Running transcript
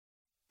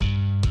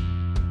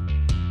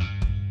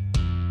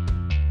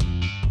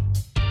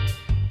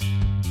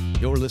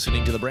You're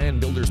listening to the Brand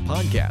Builders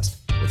Podcast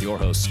with your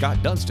hosts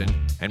Scott Dunston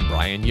and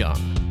Brian Young.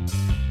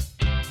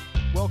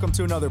 Welcome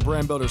to another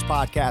Brand Builders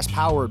Podcast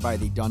powered by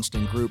the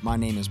Dunston Group. My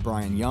name is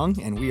Brian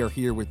Young, and we are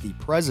here with the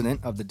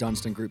president of the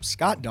Dunston Group,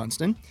 Scott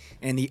Dunston,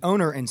 and the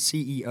owner and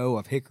CEO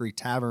of Hickory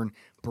Tavern,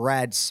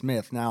 Brad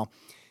Smith. Now,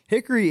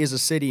 Hickory is a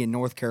city in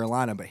North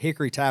Carolina, but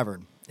Hickory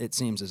Tavern, it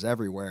seems, is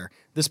everywhere.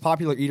 This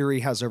popular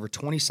eatery has over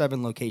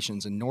 27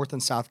 locations in North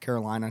and South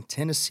Carolina,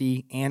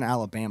 Tennessee, and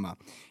Alabama.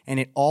 And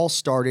it all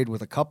started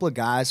with a couple of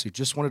guys who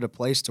just wanted a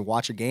place to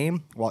watch a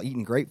game while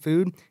eating great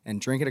food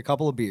and drinking a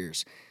couple of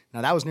beers.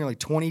 Now, that was nearly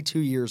 22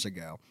 years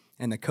ago.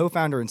 And the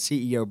co-founder and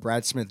CEO,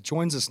 Brad Smith,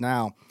 joins us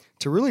now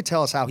to really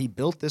tell us how he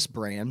built this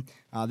brand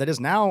that is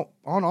now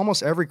on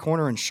almost every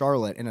corner in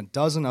Charlotte and a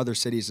dozen other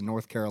cities in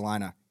North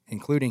Carolina,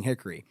 including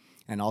Hickory,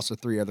 and also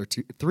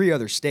three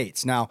other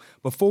states. Now,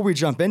 before we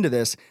jump into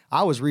this,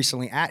 I was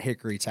recently at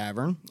Hickory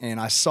Tavern,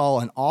 and I saw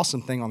an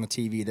awesome thing on the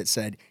TV that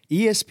said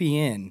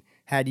ESPN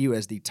had you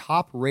as the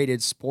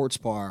top-rated sports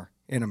bar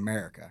in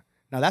America.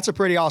 Now, that's a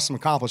pretty awesome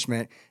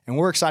accomplishment, and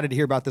we're excited to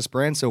hear about this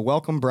brand. So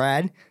welcome,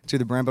 Brad, to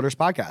the Brand Builders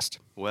Podcast.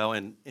 Well,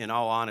 in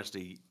all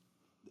honesty,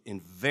 in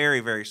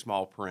very, very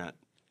small print,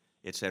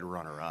 it said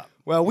runner-up.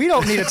 Well, we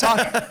don't need to talk.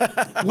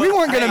 We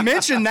weren't going to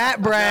mention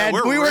that, Brad.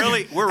 No, we're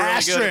really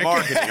good at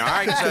marketing, all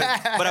right? So,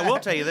 but I will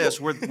tell you this.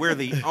 We're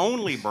the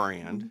only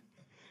brand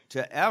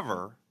to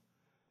ever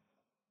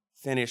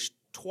finish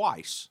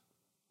twice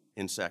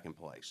in second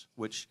place,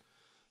 which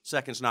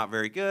second's not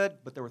very good,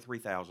 but there were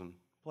 3,000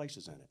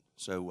 places in it.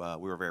 So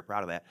we were very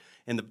proud of that.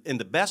 And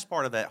the best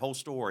part of that whole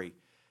story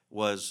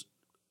was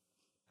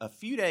a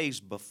few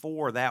days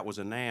before that was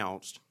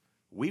announced,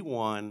 we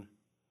won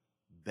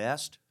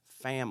Best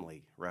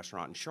Family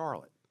Restaurant in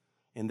Charlotte.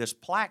 And this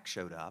plaque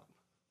showed up,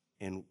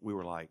 and we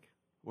were like,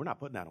 we're not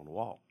putting that on the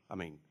wall. I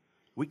mean,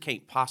 we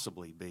can't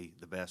possibly be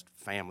the best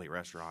family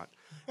restaurant.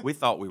 We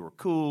thought we were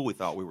cool. We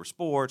thought we were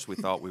sports. We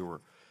thought we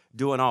were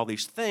doing all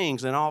these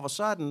things. And all of a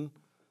sudden,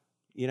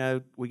 you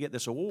know, we get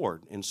this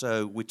award. And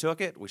so we took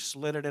it, we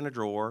slid it in a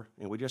drawer,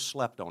 and we just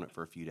slept on it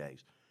for a few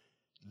days.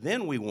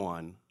 Then we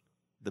won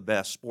the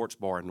best sports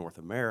bar in North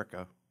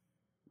America,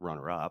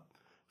 runner-up,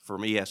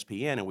 from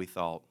ESPN, and we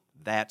thought,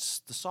 that's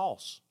the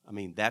sauce. I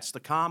mean, that's the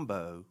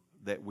combo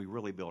that we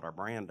really built our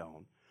brand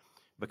on,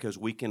 because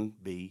we can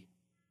be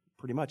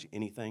pretty much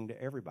anything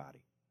to everybody,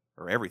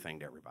 or everything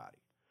to everybody.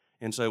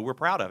 And so we're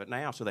proud of it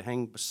now, so they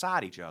hang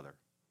beside each other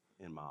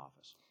in my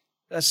office.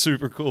 That's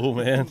super cool,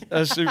 man.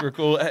 That's super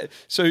cool.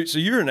 So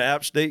you're an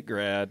App State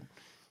grad.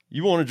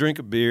 You want to drink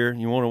a beer.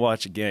 You want to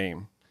watch a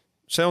game.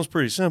 Sounds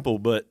pretty simple,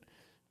 but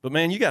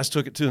man, you guys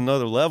took it to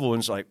another level.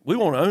 And it's like, we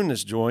want to own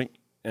this joint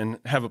and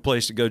have a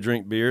place to go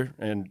drink beer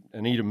and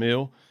eat a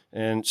meal.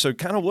 And so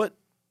kind of what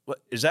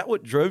is that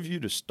what drove you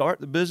to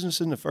start the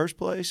business in the first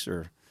place?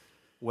 Or?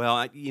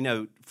 Well,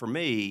 for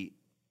me,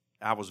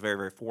 I was very,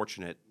 very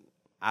fortunate.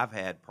 I've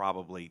had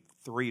probably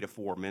 3 to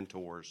 4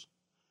 mentors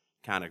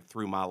kind of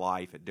through my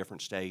life at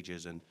different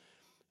stages. And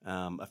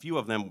a few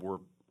of them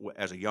were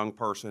as a young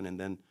person. And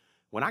then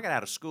when I got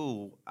out of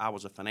school, I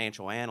was a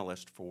financial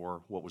analyst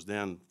for what was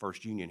then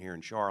First Union here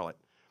in Charlotte.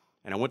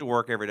 And I went to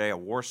work every day. I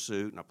wore a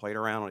suit, and I played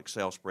around on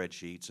Excel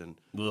spreadsheets, and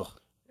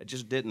it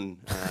just didn't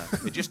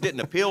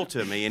appeal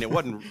to me. And it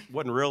wasn't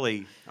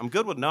really. I'm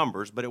good with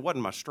numbers, but it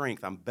wasn't my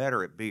strength. I'm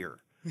better at beer,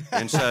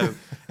 and so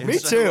Me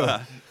too.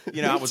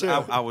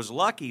 I was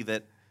lucky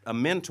that a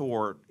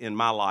mentor in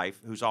my life,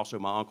 who's also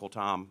my uncle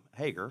Tom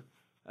Hager,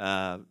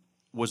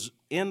 was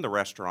in the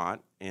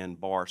restaurant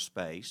and bar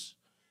space.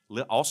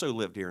 Also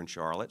lived here in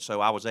Charlotte, so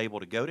I was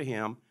able to go to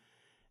him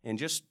and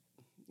just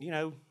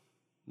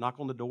knock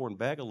on the door and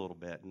beg a little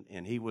bit.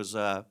 And he was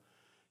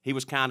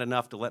kind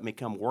enough to let me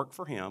come work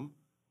for him,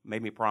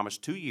 made me promise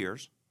 2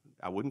 years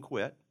I wouldn't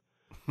quit.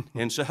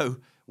 And so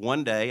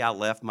one day I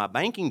left my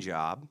banking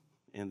job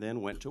and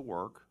then went to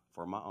work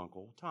for my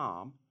uncle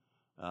Tom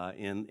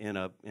in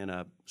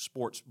a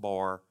sports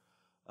bar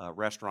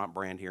restaurant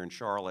brand here in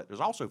Charlotte. It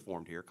was also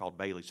formed here called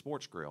Bailey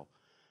Sports Grill.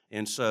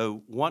 And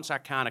so once I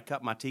kind of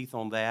cut my teeth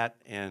on that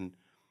and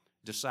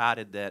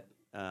decided that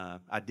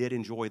I did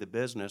enjoy the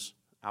business,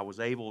 I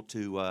was able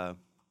to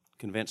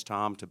convince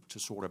Tom to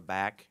sort of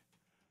back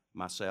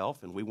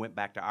myself, and we went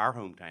back to our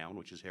hometown,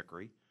 which is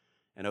Hickory,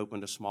 and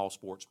opened a small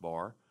sports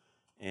bar,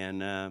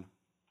 and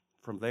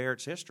from there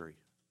it's history.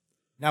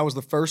 Now, was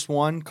the first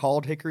one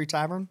called Hickory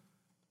Tavern?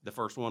 The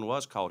first one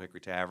was called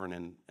Hickory Tavern,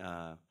 and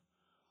I'm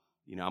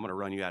going to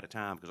run you out of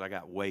time because I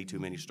got way too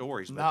many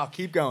stories. But no,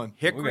 keep going.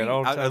 Hickory,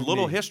 a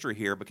little history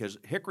here, because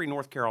Hickory,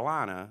 North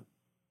Carolina,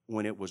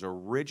 when it was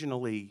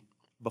originally,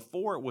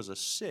 before it was a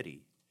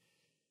city,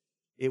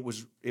 it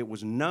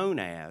was known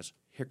as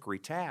Hickory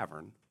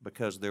Tavern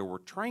because there were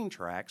train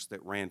tracks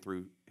that ran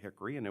through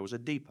Hickory, and there was a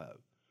depot.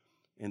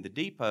 And the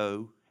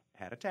depot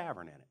had a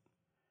tavern in it.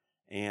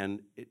 And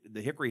the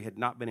Hickory had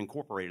not been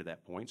incorporated at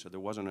that point, so there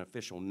wasn't an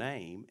official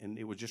name, and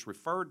it was just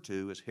referred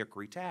to as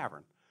Hickory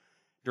Tavern.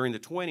 During the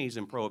 1920s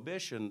in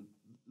Prohibition,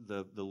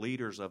 the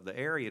leaders of the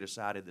area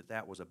decided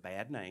that was a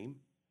bad name,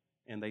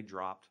 and they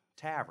dropped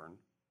tavern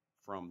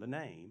from the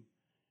name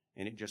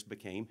and it just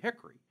became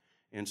Hickory.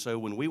 And so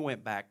when we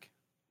went back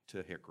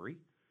to Hickory,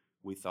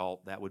 we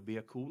thought that would be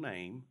a cool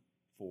name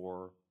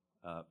for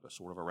a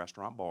sort of a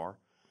restaurant bar,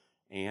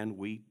 and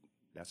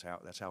that's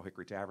how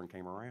Hickory Tavern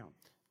came around.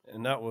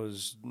 And that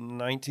was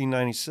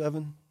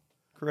 1997,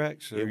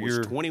 correct? So It was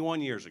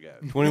 21 years ago.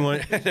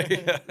 21.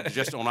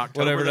 Just on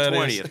October the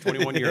 20th,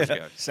 21 years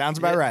ago. Sounds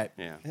about right.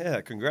 Yeah.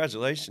 Yeah,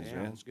 congratulations, Yeah,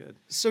 man. that's good.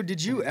 So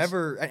did you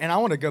ever, and I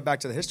want to go back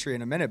to the history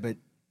in a minute, but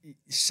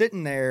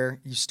sitting there,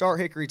 you start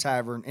Hickory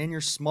Tavern in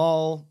your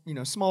small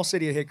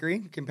city of Hickory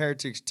compared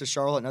to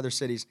Charlotte and other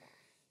cities.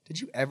 Did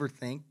you ever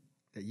think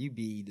that you'd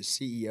be the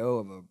CEO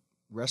of a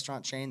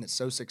restaurant chain that's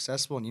so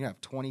successful and you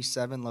have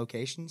 27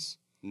 locations?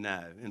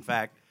 No. In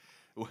fact,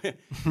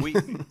 we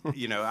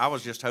I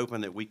was just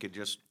hoping that we could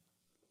just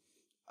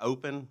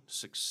open,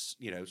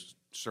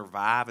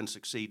 survive and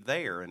succeed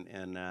there.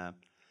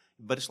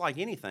 But it's like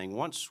anything.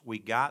 Once we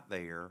got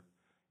there,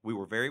 we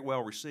were very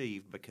well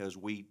received because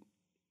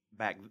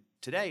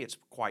today it's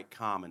quite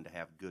common to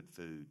have good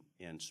food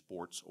in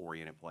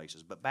sports-oriented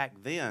places. But back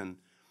then,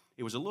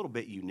 it was a little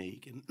bit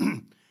unique.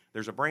 And there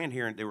was a brand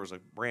here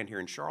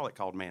in Charlotte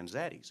called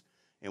Manzetti's.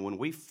 And when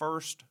we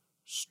first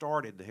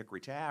started the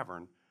Hickory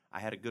Tavern, I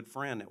had a good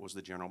friend that was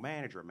the general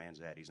manager of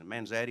Manzetti's, and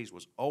Manzetti's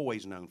was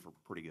always known for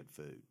pretty good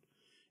food.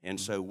 And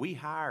so we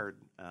hired,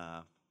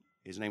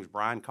 his name's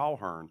Brian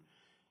Colhern,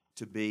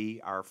 to be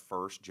our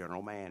first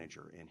general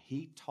manager. And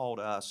he taught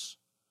us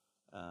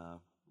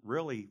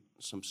really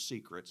some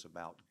secrets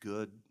about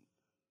good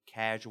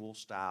casual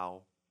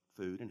style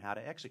food and how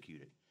to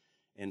execute it.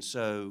 And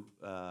so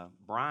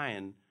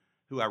Brian,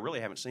 who I really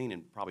haven't seen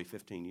in probably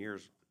 15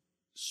 years,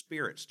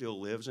 spirit still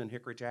lives in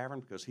Hickory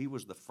Tavern because he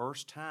was the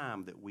first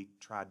time that we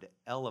tried to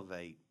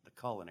elevate the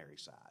culinary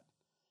side.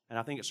 And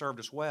I think it served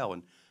us well.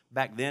 And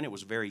back then it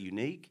was very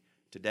unique.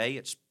 Today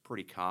it's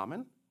pretty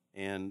common,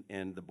 and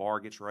the bar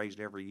gets raised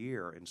every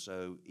year. And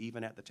so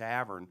even at the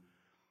tavern,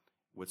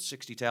 with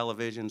 60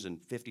 televisions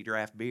and 50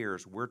 draft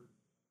beers, we're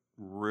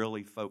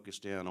really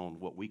focused in on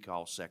what we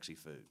call sexy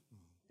food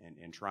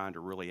and trying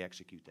to really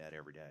execute that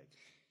every day.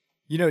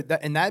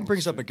 That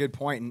brings up a good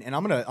point, and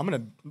I'm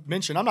gonna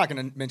mention. I'm not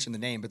gonna mention the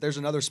name, but there's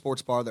another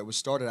sports bar that was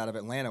started out of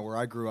Atlanta where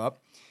I grew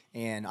up,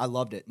 and I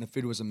loved it, and the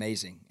food was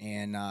amazing.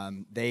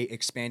 And they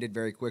expanded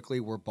very quickly,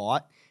 were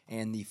bought,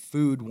 and the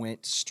food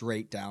went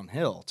straight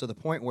downhill to the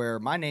point where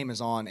my name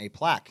is on a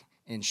plaque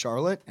in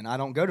Charlotte, and I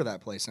don't go to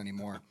that place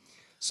anymore.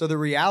 So the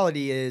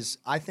reality is,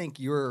 I think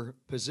your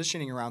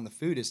positioning around the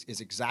food is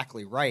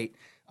exactly right.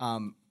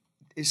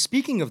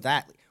 Speaking of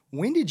that,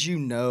 when did you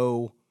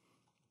know,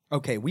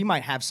 okay, we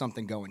might have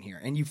something going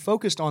here? And you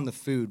focused on the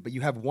food, but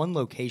you have one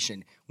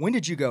location. When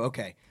did you go,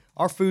 okay,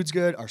 our food's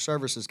good, our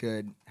service is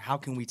good, how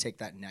can we take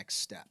that next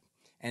step?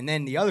 And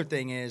then the other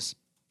thing is,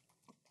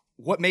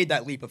 what made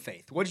that leap of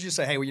faith? What did you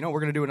say, hey, well, we're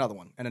going to do another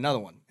one, and another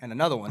one, and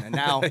another one, and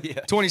now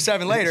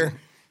 27 later,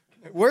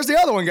 where's the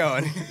other one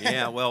going?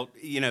 Yeah, well,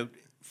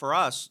 for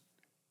us,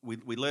 we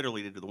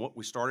literally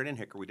we started in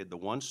Hickory, we did the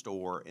one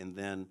store, and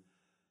then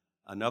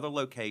another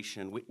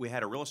location. We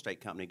had a real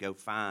estate company go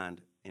find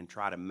and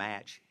try to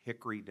match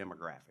Hickory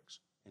demographics.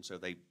 And so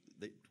they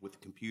with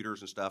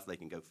computers and stuff, they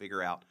can go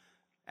figure out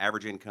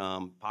average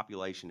income,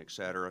 population, et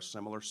cetera,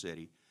 similar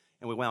city.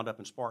 And we wound up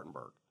in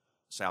Spartanburg,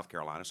 South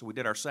Carolina. So we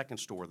did our second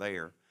store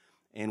there,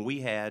 and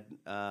we had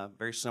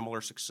very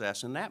similar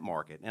success in that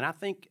market. And I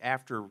think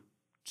after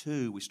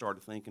 2, we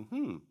started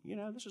thinking,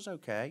 this is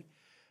okay.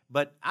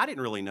 But I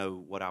didn't really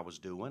know what I was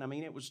doing. I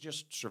mean, it was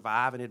just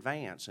survive and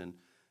advance. And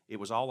it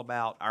was all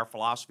about, our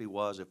philosophy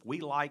was, if we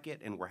like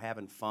it and we're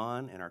having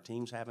fun and our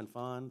team's having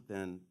fun,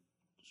 then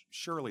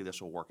surely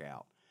this will work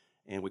out.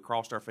 And we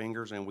crossed our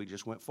fingers and we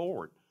just went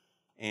forward.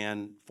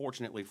 And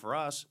fortunately for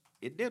us,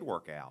 it did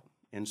work out.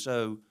 And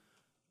so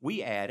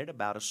we added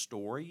about a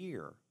store a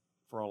year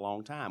for a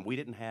long time. We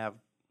didn't have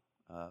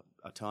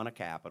a ton of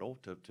capital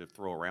to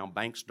throw around.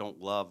 Banks don't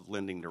love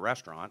lending to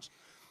restaurants.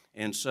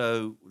 And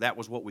so that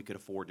was what we could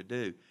afford to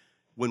do.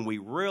 When we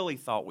really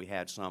thought we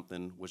had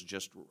something was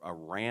just a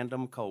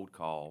random cold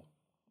call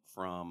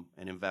from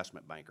an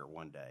investment banker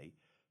one day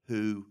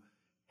who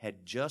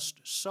had just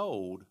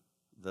sold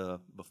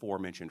the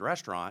before-mentioned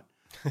restaurant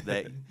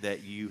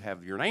that you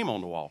have your name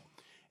on the wall.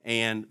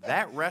 And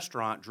that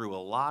restaurant drew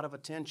a lot of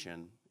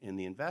attention in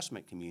the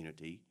investment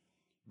community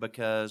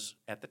because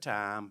at the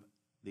time,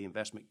 the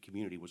investment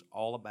community was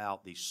all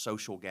about these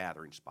social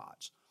gathering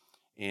spots.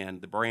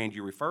 And the brand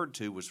you referred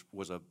to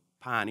was a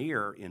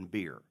pioneer in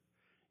beer.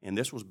 And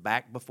this was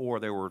back before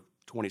there were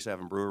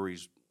 27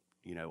 breweries,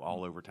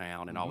 all over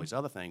town and all these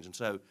other things. And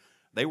so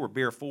they were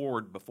beer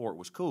forward before it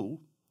was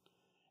cool.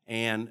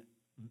 And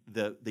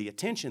the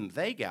attention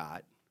they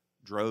got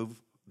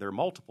drove their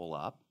multiple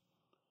up.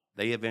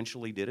 They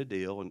eventually did a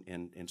deal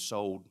and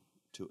sold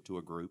to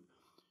a group.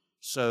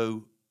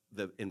 So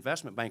the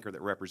investment banker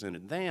that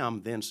represented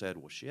them then said,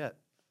 well, shit,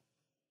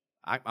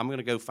 I'm going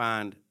to go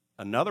find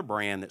another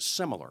brand that's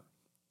similar.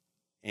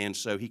 And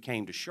so he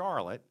came to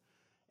Charlotte,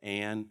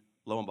 and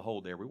lo and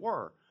behold, there we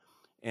were.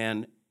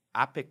 And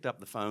I picked up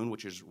the phone,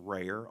 which is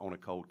rare on a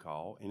cold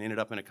call, and ended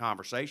up in a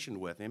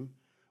conversation with him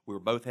We were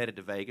both headed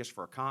to Vegas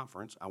for a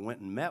conference. I went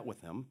and met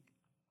with him.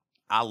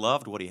 I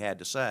loved what he had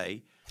to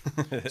say.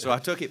 So I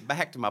took it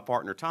back to my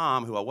partner,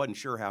 Tom, who I wasn't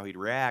sure how he'd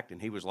react,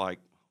 and he was like,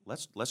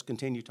 let's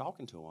continue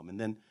talking to him. And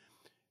then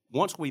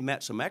once we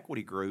met some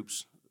equity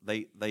groups,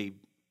 they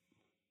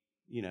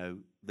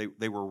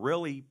were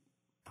really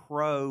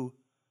pro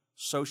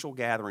social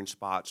gathering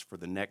spots for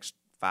the next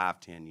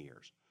 5-10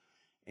 years.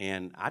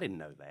 And I didn't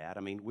know that. I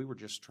mean, we were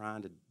just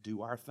trying to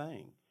do our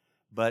thing.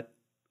 But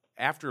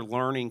after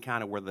learning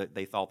kind of where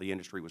they thought the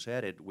industry was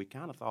headed, we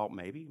kind of thought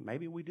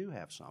maybe we do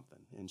have something.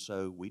 And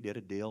so we did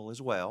a deal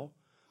as well.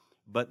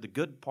 But the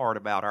good part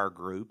about our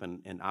group,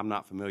 and I'm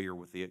not familiar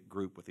with the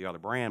group with the other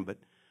brand, but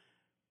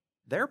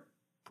they're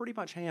pretty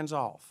much hands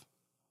off.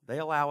 They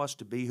allow us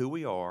to be who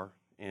we are,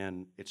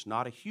 and it's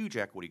not a huge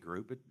equity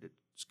group. It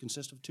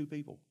consists of 2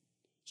 people.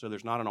 So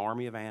there's not an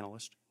army of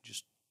analysts,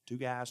 just 2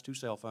 guys, 2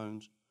 cell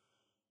phones,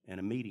 and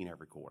a meeting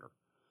every quarter.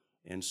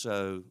 And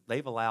so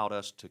they've allowed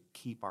us to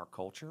keep our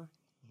culture,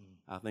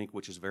 I think,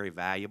 which is very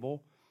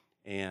valuable.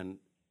 And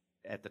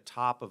at the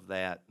top of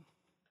that,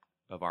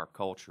 of our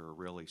culture,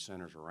 really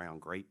centers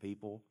around great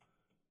people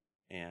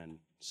and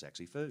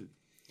sexy food.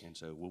 And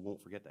so we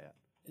won't forget that.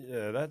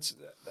 Yeah, that's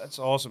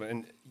awesome.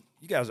 And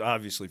you guys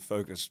obviously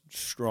focus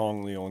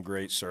strongly on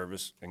great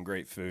service and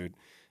great food.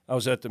 I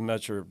was at the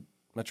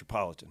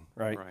Metropolitan,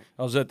 right?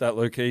 I was at that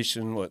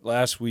location,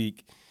 last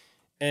week.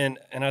 And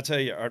I tell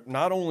you,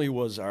 not only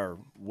was our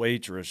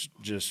waitress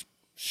just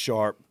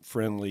sharp,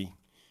 friendly,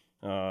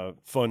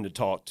 fun to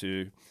talk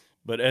to,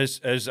 but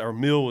as our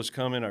meal was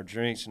coming, our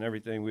drinks and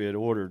everything we had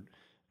ordered,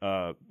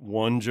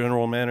 one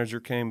general manager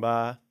came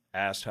by,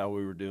 asked how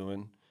we were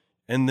doing,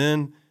 and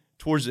then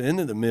towards the end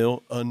of the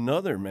meal,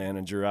 another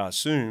manager, I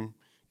assume,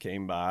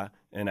 came by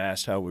and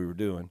asked how we were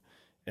doing.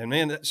 And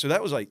man, so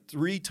that was like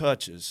 3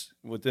 touches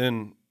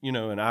within,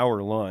 an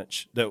hour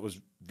lunch that was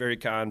very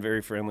kind,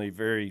 very friendly,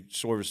 very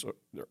service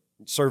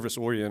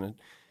oriented,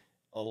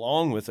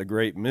 along with a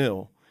great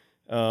meal.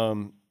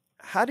 Is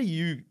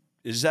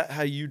that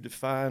how you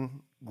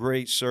define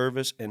great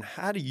service? And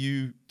how do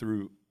you,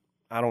 through,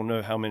 I don't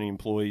know how many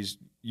employees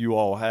you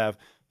all have,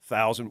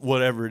 1,000,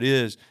 whatever it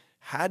is,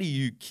 how do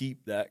you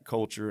keep that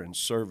culture and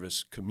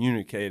service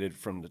communicated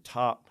from the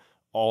top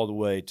all the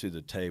way to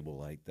the table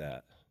like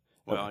that?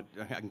 Well,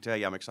 I can tell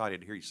you I'm excited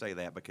to hear you say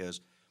that,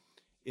 because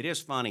it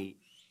is funny.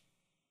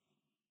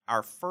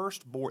 Our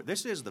first board,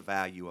 this is the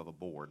value of a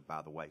board,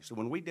 by the way. So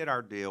when we did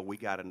our deal, we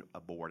got a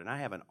board, and I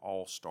have an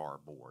all-star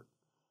board.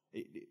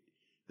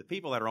 The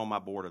people that are on my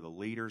board are the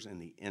leaders in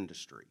the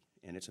industry,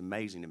 and it's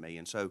amazing to me.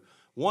 And so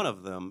one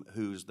of them,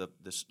 who's the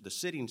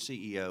sitting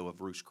CEO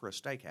of Ruth's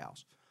Chris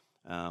Steakhouse,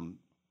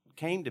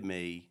 came to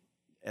me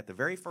at the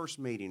very first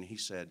meeting. He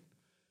said,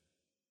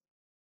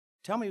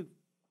 "Tell me,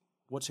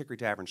 what's Hickory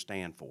Tavern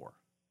stand for?"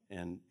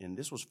 And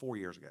this was 4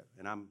 years ago,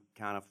 and I'm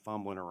kind of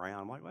fumbling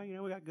around. I'm like,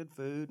 well, we got good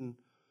food and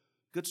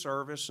good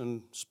service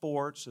and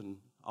sports and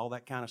all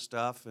that kind of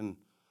stuff, and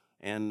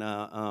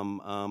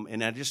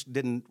I just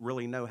didn't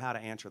really know how to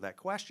answer that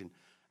question.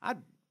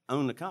 I'd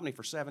owned the company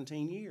for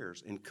 17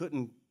 years and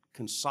couldn't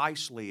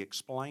concisely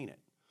explain it.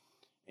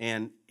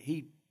 And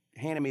he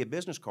handed me a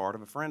business card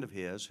of a friend of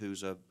his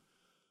who's a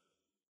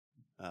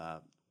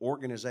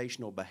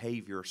organizational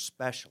behavior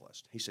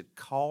specialist. He said,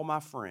 "Call my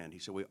friend." He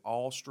said, "We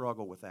all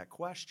struggle with that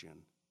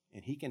question,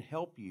 and he can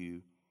help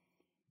you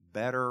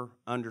better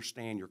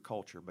understand your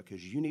culture,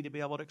 because you need to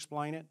be able to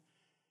explain it.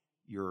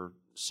 Your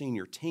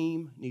senior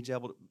team needs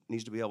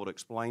to be able to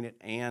explain it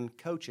and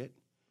coach it,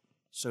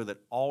 so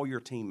that all your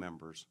team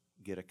members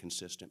get a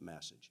consistent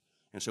message."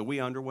 And so we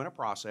underwent a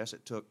process.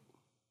 It took,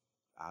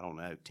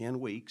 10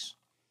 weeks.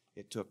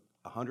 It took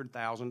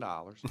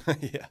 $100,000.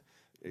 Yeah.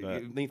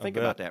 Think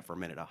about that for a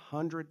minute.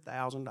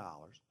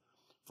 $100,000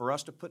 for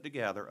us to put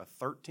together a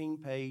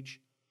 13-page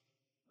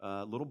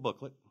little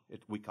booklet.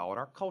 We call it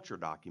our culture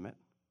document,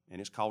 and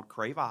it's called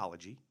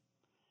Craveology.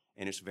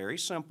 And it's very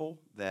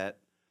simple, that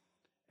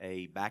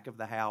a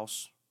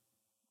back-of-the-house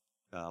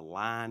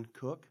line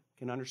cook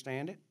can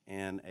understand it,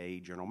 and a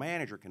general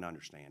manager can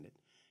understand it,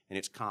 and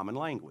it's common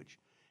language.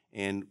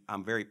 And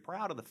I'm very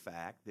proud of the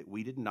fact that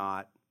we did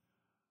not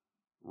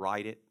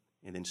write it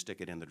and then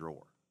stick it in the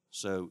drawer.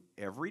 So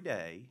every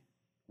day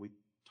we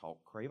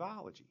talk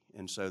Craveology.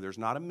 And so there's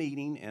not a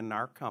meeting in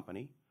our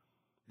company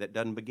that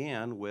doesn't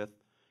begin with,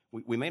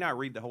 we may not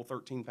read the whole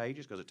 13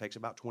 pages because it takes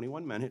about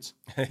 21 minutes,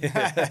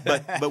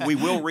 but we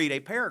will read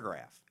a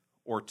paragraph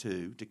or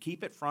two to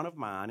keep it front of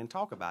mind and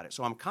talk about it.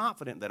 So I'm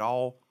confident that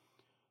all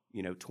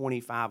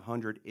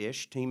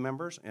 2,500-ish team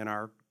members in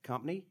our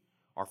company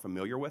are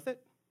familiar with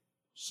it.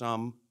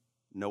 Some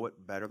know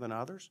it better than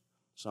others.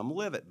 Some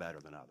live it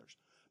better than others.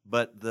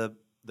 But the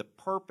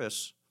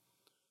purpose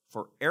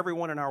for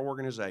everyone in our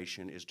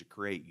organization is to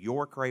create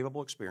your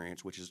craveable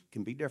experience, which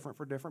can be different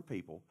for different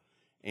people,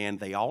 and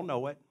they all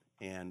know it,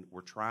 and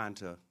we're trying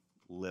to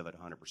live it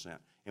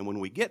 100%. And when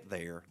we get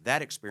there,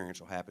 that experience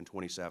will happen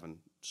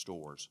 27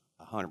 stores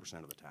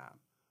 100% of the time.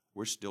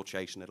 We're still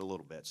chasing it a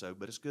little bit,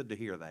 but it's good to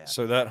hear that.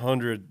 So that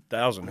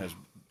 100,000 has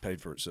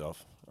paid for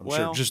itself. I'm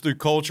sure just through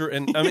culture.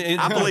 And I mean,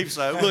 I believe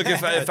so. Look,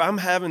 if I'm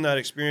having that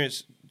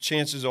experience,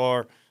 chances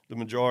are the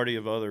majority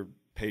of other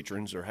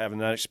patrons are having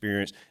that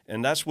experience,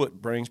 and that's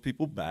what brings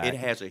people back. It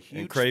has a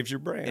huge and craves your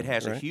brand. It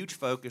has a huge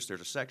focus.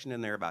 There's a section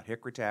in there about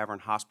Hickory Tavern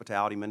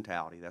hospitality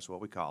mentality. That's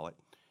what we call it,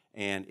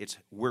 and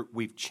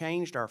we've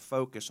changed our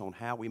focus on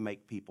how we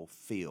make people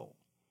feel.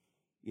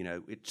 You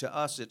know, to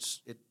us,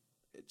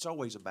 it's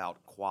always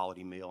about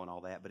quality meal and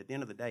all that, but at the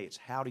end of the day, it's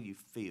how do you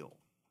feel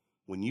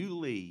when you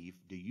leave?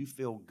 Do you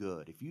feel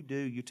good? If you do,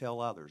 you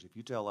tell others. If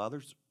you tell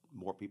others,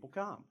 more people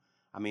come.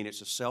 I mean,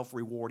 it's a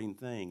self-rewarding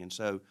thing, and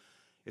so.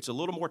 It's a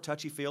little more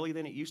touchy-feely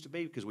than it used to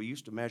be because we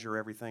used to measure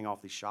everything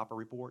off these shopper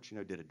reports. You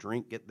know, did a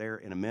drink get there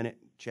in a minute?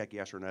 Check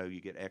yes or no,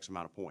 you get X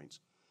amount of points.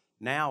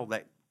 Now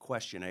that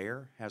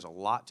questionnaire has a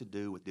lot to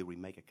do with did we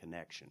make a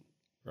connection?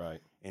 Right.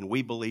 And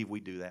we believe we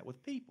do that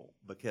with people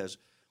because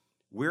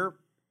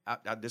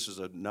this is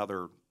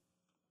another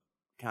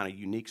kind of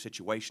unique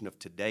situation of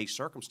today's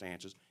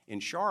circumstances. In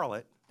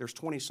Charlotte, there's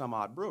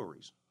 20-some-odd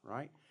breweries,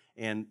 right?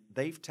 And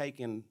they've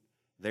taken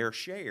their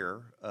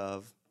share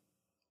of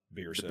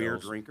beer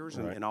drinkers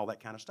and all that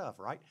kind of stuff,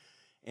 right?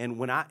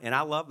 And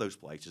I love those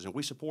places, and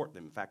we support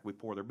them. In fact, we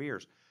pour their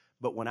beers.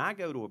 But when I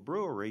go to a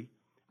brewery,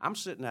 I'm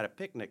sitting at a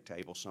picnic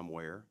table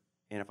somewhere,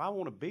 and if I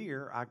want a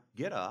beer, I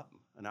get up,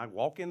 and I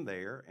walk in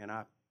there, and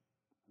I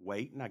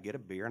wait, and I get a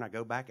beer, and I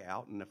go back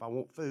out. And if I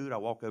want food, I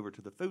walk over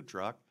to the food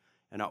truck,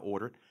 and I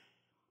order it.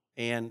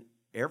 And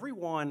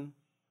everyone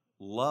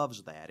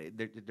loves that.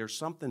 There's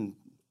something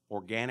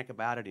organic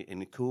about it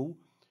and cool.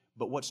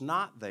 But what's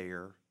not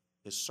there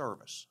is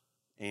service.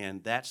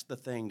 And that's the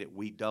thing that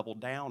we double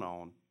down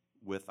on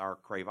with our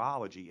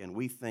Craveology. And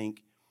we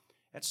think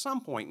at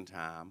some point in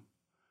time,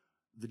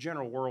 the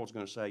general world's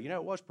going to say, you know,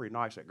 it was pretty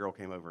nice that girl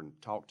came over and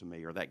talked to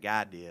me, or that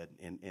guy did,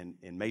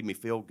 and made me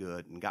feel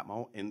good and got my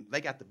own, and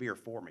they got the beer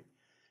for me.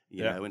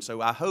 You know, and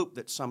so I hope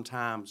that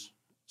sometime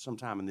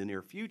in the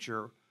near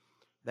future,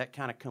 that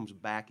kind of comes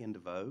back into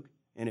vogue.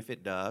 And if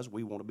it does,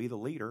 we want to be the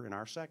leader in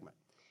our segment.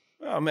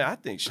 Well, I mean, I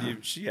think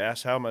she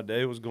asked how my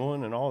day was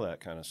going and all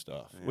that kind of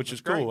stuff, which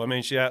is cool. Great. I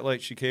mean, she acted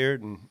like she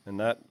cared, and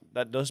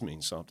that does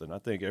mean something. I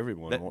think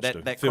everyone wants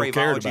to that feel cared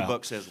Craveology about.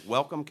 book says,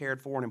 welcome,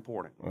 cared for, and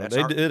important. Well,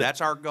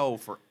 That's our goal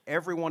for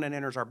everyone that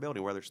enters our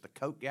building, whether it's the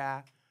Coke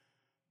guy,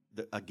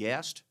 a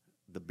guest,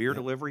 the beer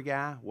delivery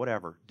guy,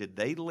 whatever. Did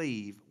they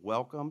leave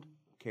welcomed,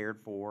 cared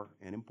for,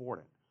 and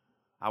important?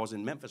 I was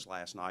in Memphis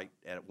last night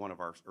at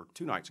or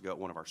 2 nights ago at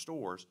one of our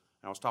stores,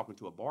 and I was talking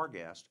to a bar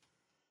guest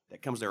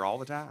that comes there all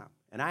the time.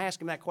 And I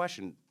asked him that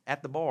question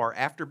at the bar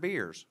after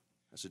beers.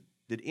 I said,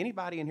 did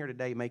anybody in here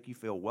today make you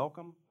feel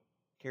welcome,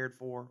 cared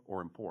for, or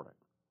important?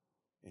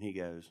 And he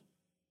goes,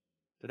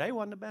 today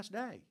wasn't the best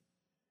day.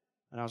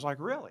 And I was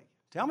like, really?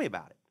 Tell me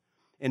about it.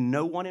 And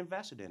no one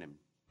invested in him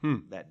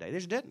that day. They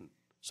just didn't.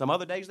 Some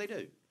other days they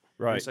do.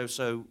 Right. And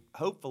so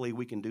hopefully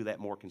we can do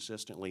that more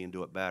consistently and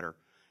do it better.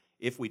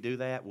 If we do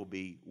that, we'll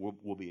be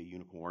a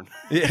unicorn.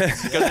 Yeah,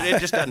 because it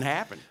just doesn't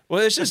happen.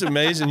 Well, it's just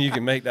amazing you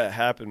can make that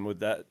happen with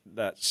that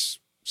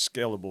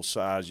scalable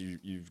size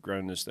you've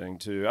grown this thing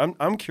to.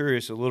 I'm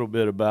curious a little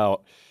bit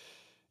about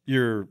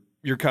your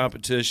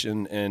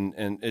competition,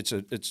 and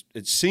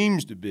it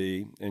seems to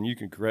be, and you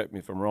can correct me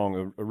if I'm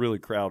wrong, a really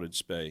crowded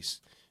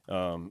space.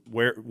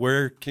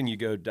 Where can you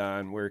go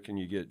dine? Where can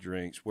you get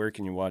drinks? Where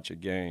can you watch a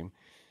game?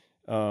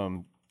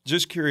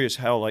 Just curious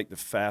how like the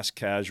fast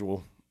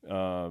casual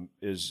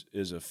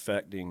is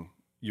affecting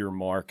your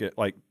market,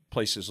 like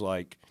places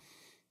like,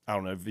 I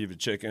don't know, Viva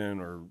Chicken,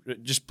 or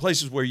just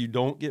places where you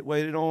don't get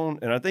waited on.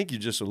 And I think you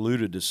just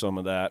alluded to some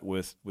of that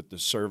with the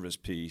service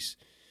piece.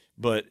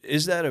 But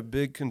is that a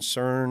big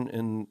concern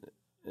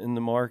in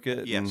the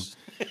market? Yes.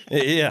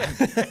 And, yeah.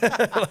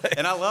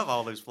 And I love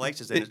all those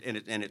places,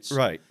 and it's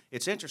right.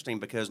 It's interesting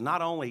because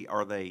not only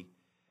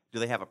do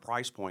they have a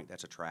price point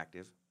that's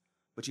attractive,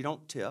 but you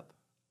don't tip.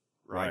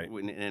 Right.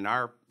 In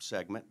our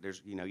segment,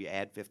 there's you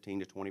add 15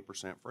 to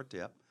 20% for a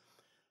tip,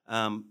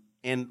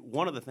 and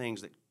one of the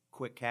things that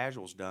Quick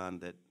Casual's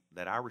done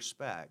that I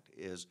respect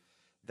is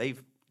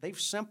they've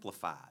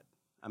simplified.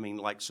 I mean,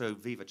 like so,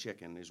 Viva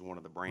Chicken is one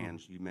of the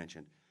brands you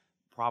mentioned.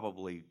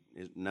 Probably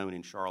is known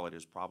in Charlotte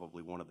as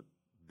probably one of the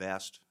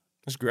best.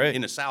 That's great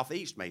in the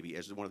Southeast, maybe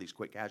as one of these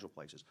quick casual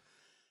places.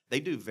 They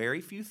do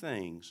very few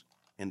things,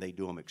 and they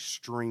do them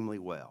extremely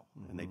well,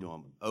 and they do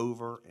them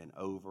over and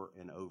over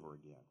and over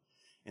again.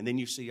 And then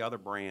you see other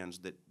brands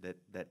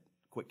that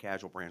quick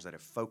casual brands that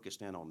have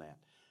focused in on that.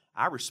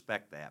 I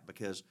respect that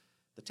because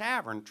the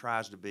tavern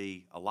tries to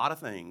be a lot of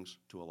things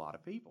to a lot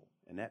of people,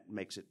 and that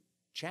makes it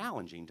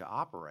challenging to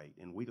operate.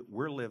 And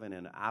we're living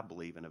in, I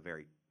believe, in a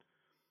very,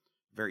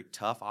 very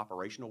tough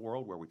operational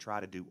world where we try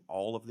to do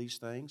all of these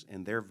things,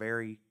 and they're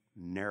very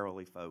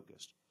narrowly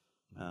focused.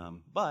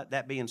 But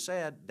that being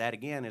said, that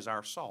again is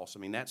our sauce.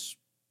 I mean, this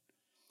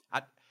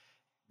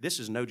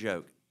is no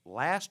joke.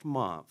 Last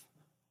month,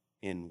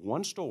 in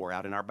one store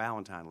out in our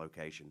Ballantyne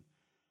location,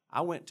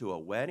 I went to a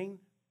wedding,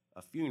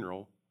 a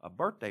funeral, a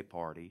birthday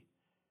party,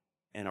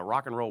 and a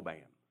rock and roll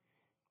band,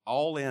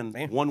 all in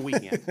one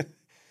weekend.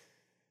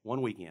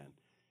 One weekend.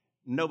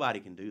 Nobody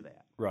can do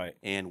that. Right.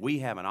 And we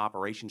have an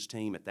operations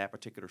team at that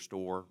particular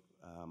store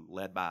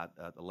led by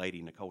the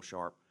lady, Nicole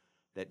Sharp,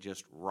 that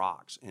just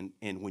rocks.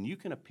 And when you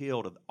can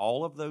appeal to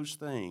all of those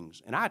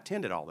things, and I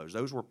attended all those.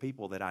 Those were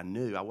people that I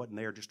knew. I wasn't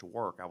there just to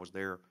work. I was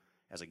there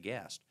as a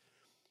guest.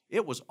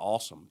 It was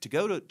awesome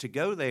to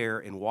go there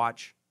and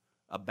watch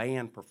a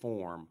band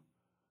perform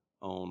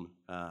on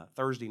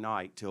Thursday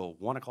night till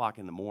 1 o'clock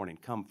in the morning,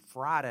 come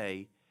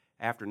Friday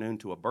afternoon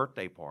to a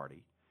birthday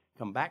party,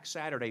 come back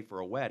Saturday for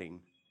a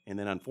wedding, and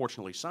then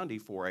unfortunately Sunday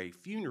for a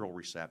funeral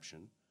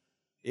reception.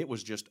 It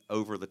was just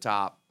over the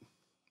top.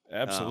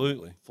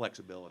 Absolutely.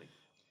 Flexibility.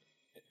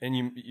 And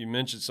you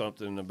mentioned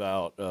something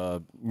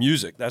about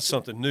music. That's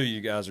something new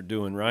you guys are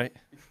doing, right?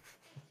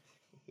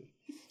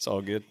 It's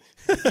all good.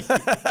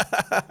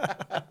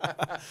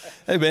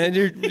 Hey, man,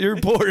 you're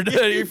bored.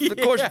 Of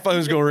course your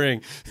phone's going to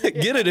ring.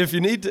 Get it if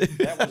you need to.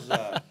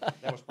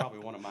 That was probably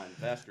one of my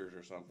investors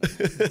or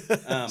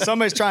something.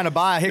 Somebody's trying to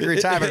buy a Hickory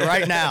Tavern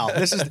right now.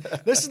 This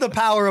is the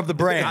power of the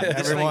brand,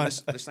 everyone.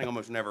 This thing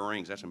almost never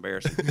rings. That's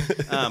embarrassing.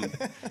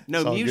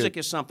 No, music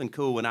is something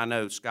cool, and I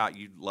know, Scott,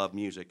 you love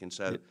music, and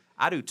so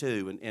I do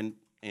too.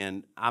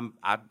 And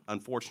I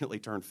unfortunately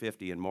turned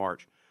 50 in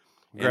March.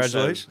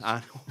 Congratulations.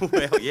 Well,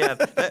 yeah,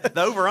 the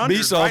over-under.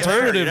 Beast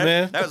alternative,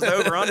 man. That was the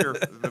over-under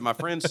that my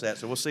friend set,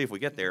 so we'll see if we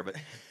get there. But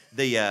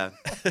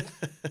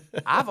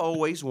I've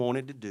always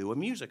wanted to do a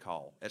music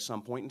hall at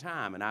some point in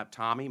time. And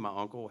Tommy, my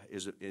uncle,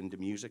 is into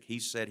music. He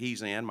said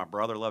he's in. My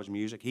brother loves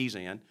music. He's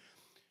in.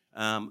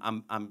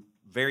 I'm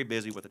very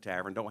busy with the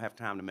tavern. Don't have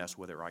time to mess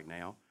with it right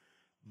now.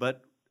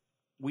 But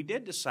we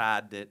did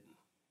decide that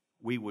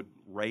we would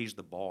raise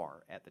the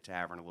bar at the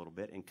tavern a little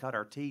bit and cut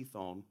our teeth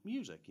on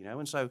music,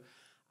 And so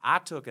I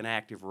took an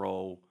active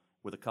role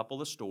with a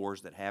couple of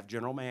stores that have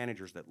general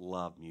managers that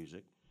love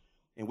music,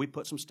 and we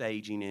put some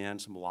staging in,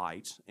 some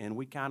lights, and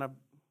we kind of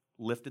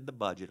lifted the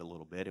budget a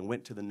little bit and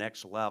went to the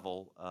next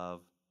level of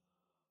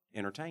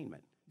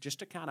entertainment just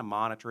to kind of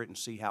monitor it and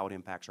see how it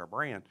impacts our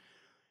brand.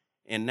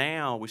 And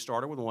now we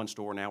started with one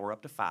store, now we're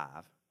up to 5,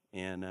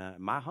 and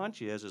my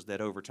hunch is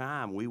that over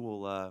time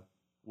we'll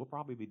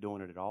probably be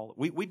doing it at all.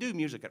 We do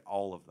music at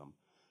all of them,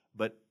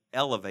 but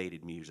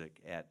elevated music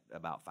at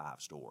about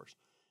 5 stores.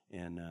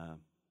 And,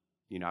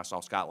 I saw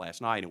Scott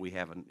last night, and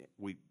to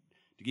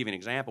give you an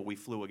example, we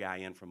flew a guy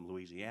in from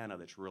Louisiana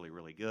that's really,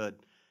 really good.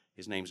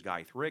 His name's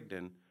Guy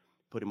Thrigdon.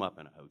 Put him up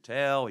in a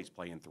hotel. He's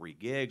playing 3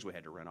 gigs. We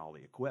had to rent all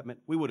the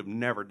equipment. We would have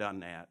never done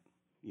that,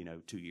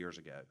 2 years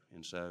ago.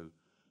 And so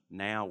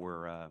now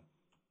we're,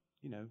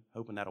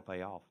 hoping that'll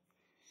pay off.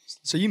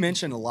 So you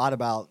mentioned a lot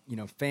about,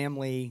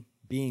 family,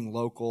 being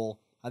local.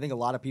 I think a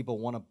lot of people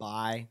want to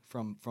buy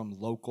from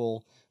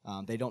local.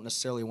 They don't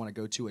necessarily want to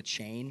go to a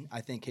chain. I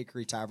think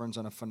Hickory Tavern's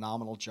done a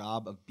phenomenal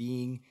job of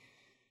being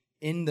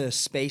in the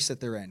space that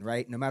they're in,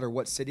 right? No matter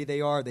what city they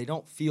are, they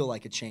don't feel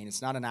like a chain.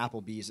 It's not an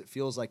Applebee's. It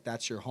feels like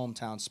that's your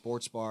hometown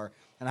sports bar.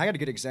 And I got a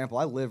good example.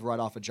 I live right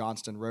off of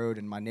Johnston Road,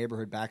 and my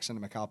neighborhood backs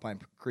into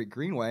McAlpine Creek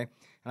Greenway,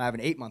 and I have an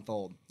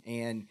 8-month-old.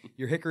 And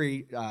your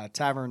Hickory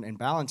Tavern in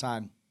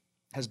Ballantyne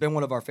has been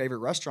one of our favorite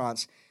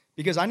restaurants,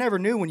 because I never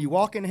knew when you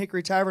walk into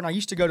Hickory Tavern, I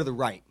used to go to the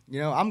right.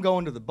 I'm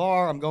going to the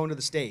bar, I'm going to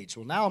the stage.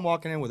 Well, now I'm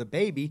walking in with a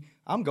baby,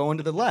 I'm going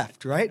to the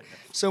left, right?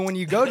 So when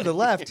you go to the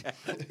left,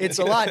 it's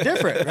a lot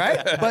different,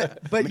 right?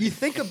 But you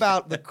think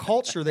about the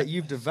culture that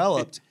you've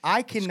developed.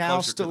 I can now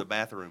still to the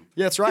bathroom.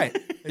 Yeah, that's right.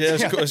 Yeah,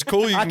 it's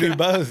cool. You can do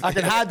both. I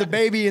can hide the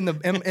baby in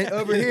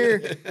over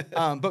here.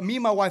 But me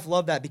and my wife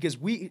love that, because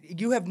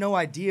you have no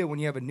idea when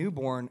you have a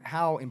newborn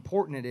how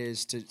important it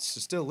is to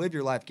still live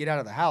your life, get out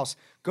of the house,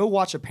 go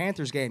watch a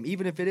Panthers game,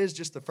 even if it is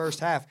just the first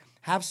half.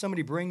 Have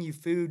somebody bring you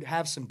food,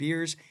 have some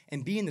beers,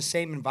 and be in the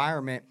same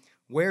environment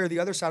where the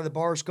other side of the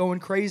bar is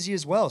going crazy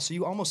as well. So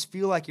you almost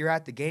feel like you're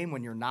at the game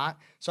when you're not.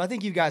 So I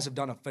think you guys have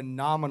done a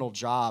phenomenal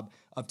job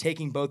of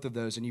taking both of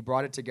those, and you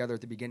brought it together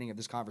at the beginning of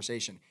this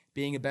conversation,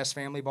 being a best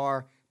family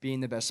bar,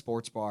 being the best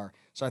sports bar.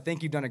 So I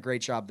think you've done a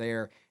great job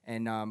there.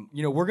 And,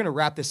 we're going to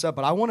wrap this up,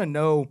 but I want to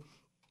know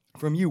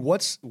from you,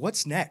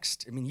 what's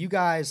next? I mean, you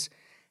guys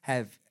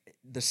have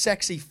the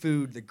sexy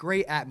food, the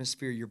great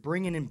atmosphere, you're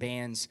bringing in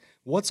bands.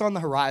 What's on the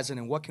horizon,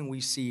 and what can we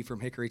see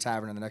from Hickory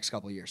Tavern in the next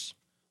couple of years?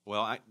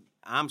 Well,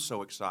 I'm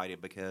so excited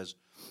because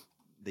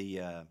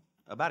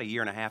about a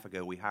year and a half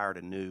ago, we hired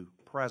a new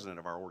president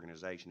of our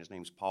organization. His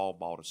name's Paul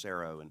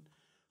Baldessaro, and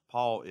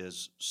Paul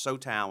is so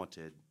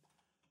talented.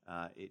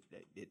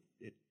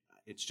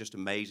 It's just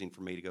amazing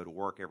for me to go to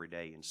work every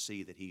day and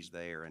see that he's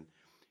there. And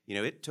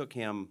it took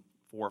him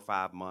 4 or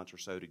 5 months or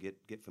so to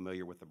get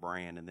familiar with the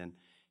brand, and then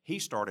he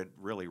started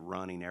really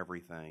running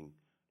everything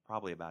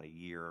probably about a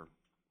year,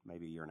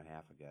 maybe a year and a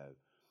half ago.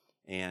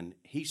 And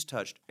he's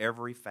touched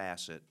every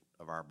facet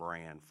of our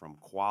brand, from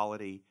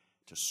quality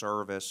to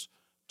service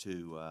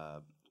to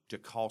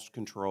cost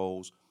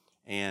controls.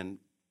 And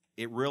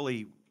it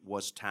really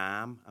was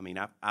time. I mean,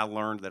 I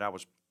learned that I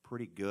was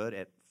pretty good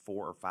at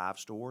 4 or 5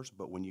 stores,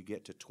 but when you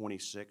get to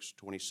 26,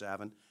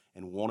 27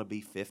 and want to be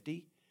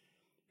 50,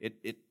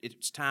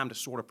 it's time to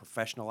sort of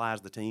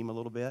professionalize the team a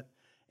little bit.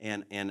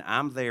 And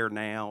I'm there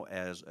now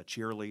as a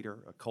cheerleader,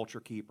 a culture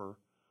keeper,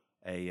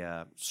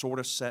 sort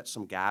of set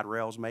some guide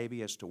rails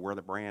maybe as to where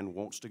the brand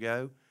wants to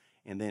go.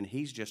 And then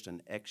he's just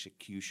an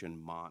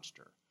execution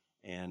monster.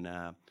 And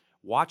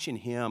watching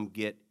him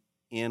get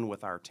in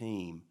with our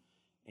team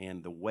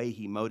and the way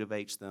he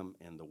motivates them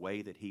and the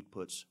way that he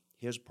puts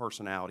his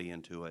personality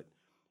into it,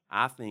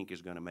 I think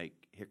is going to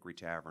make Hickory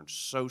Tavern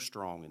so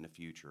strong in the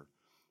future.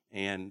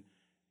 And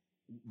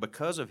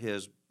because of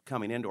his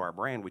coming into our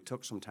brand, we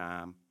took some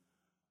time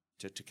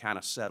to kind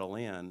of settle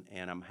in,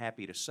 and I'm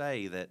happy to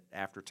say that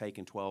after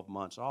taking 12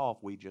 months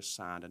off, we just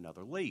signed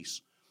another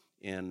lease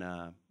in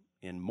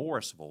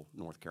Morrisville,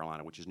 North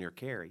Carolina, which is near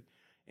Cary,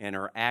 and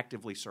are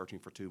actively searching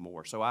for 2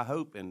 more. So I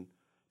hope in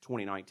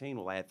 2019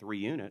 we'll add 3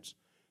 units,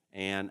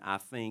 and I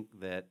think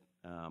that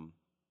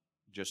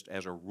just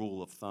as a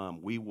rule of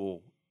thumb, we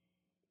will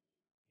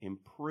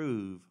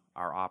improve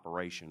our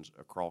operations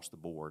across the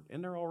board,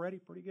 and they're already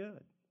pretty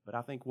good. But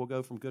I think we'll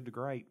go from good to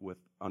great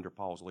under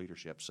Paul's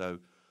leadership. So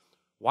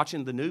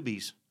watching the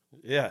newbies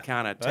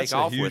kind of take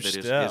off with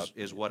it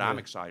is what I'm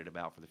excited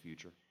about for the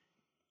future.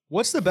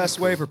 What's the best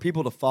way for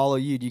people to follow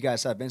you? Do you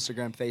guys have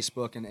Instagram,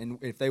 Facebook, and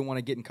if they want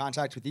to get in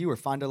contact with you or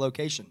find a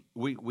location?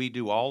 We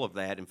do all of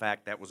that. In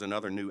fact, that was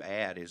another new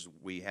ad is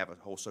we have a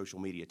whole social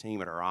media team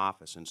at our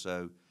office, and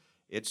so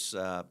it's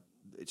the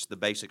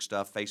basic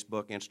stuff: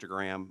 Facebook,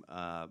 Instagram,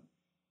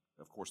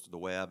 of course, to the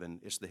web, and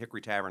it's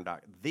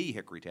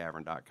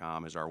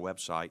thehickorytavern.com is our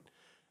website.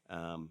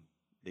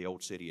 The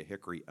old city of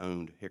Hickory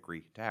owned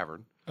Hickory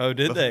Tavern. Oh,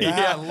 did they?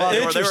 Yeah,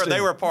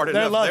 they were part of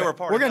it.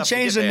 We're going to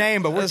change the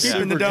name, but we're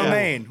keeping the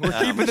domain. We're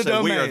keeping the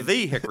domain. We are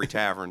the Hickory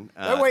Tavern.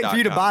 They're waiting for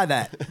you to buy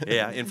that.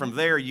 Yeah, and from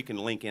there you can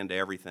link into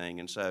everything,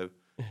 and so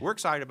we're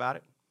excited about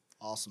it.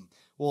 Awesome.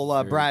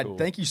 Well, Brad, cool.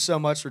 Thank you so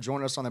much for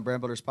joining us on the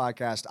Brand Builders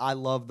podcast. I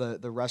love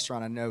the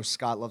restaurant. I know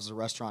Scott loves the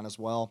restaurant as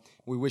well.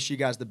 We wish you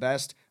guys the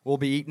best. We'll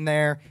be eating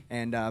there,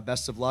 and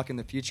best of luck in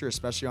the future,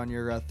 especially on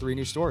your 3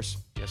 new stores.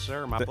 Yes,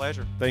 sir. My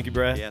pleasure. Thank you,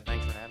 Brad. Yeah,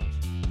 thanks for having us.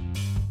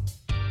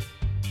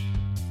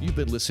 You've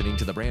been listening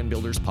to the Brand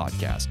Builders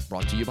Podcast,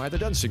 brought to you by the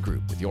Dunston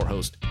Group with your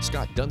host,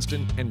 Scott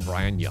Dunston and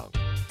Brian Young.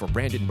 For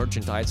branded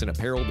merchandise and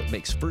apparel that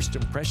makes first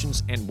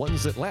impressions and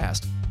ones that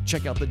last,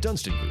 check out the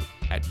Dunston Group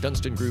at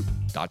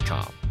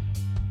dunstongroup.com.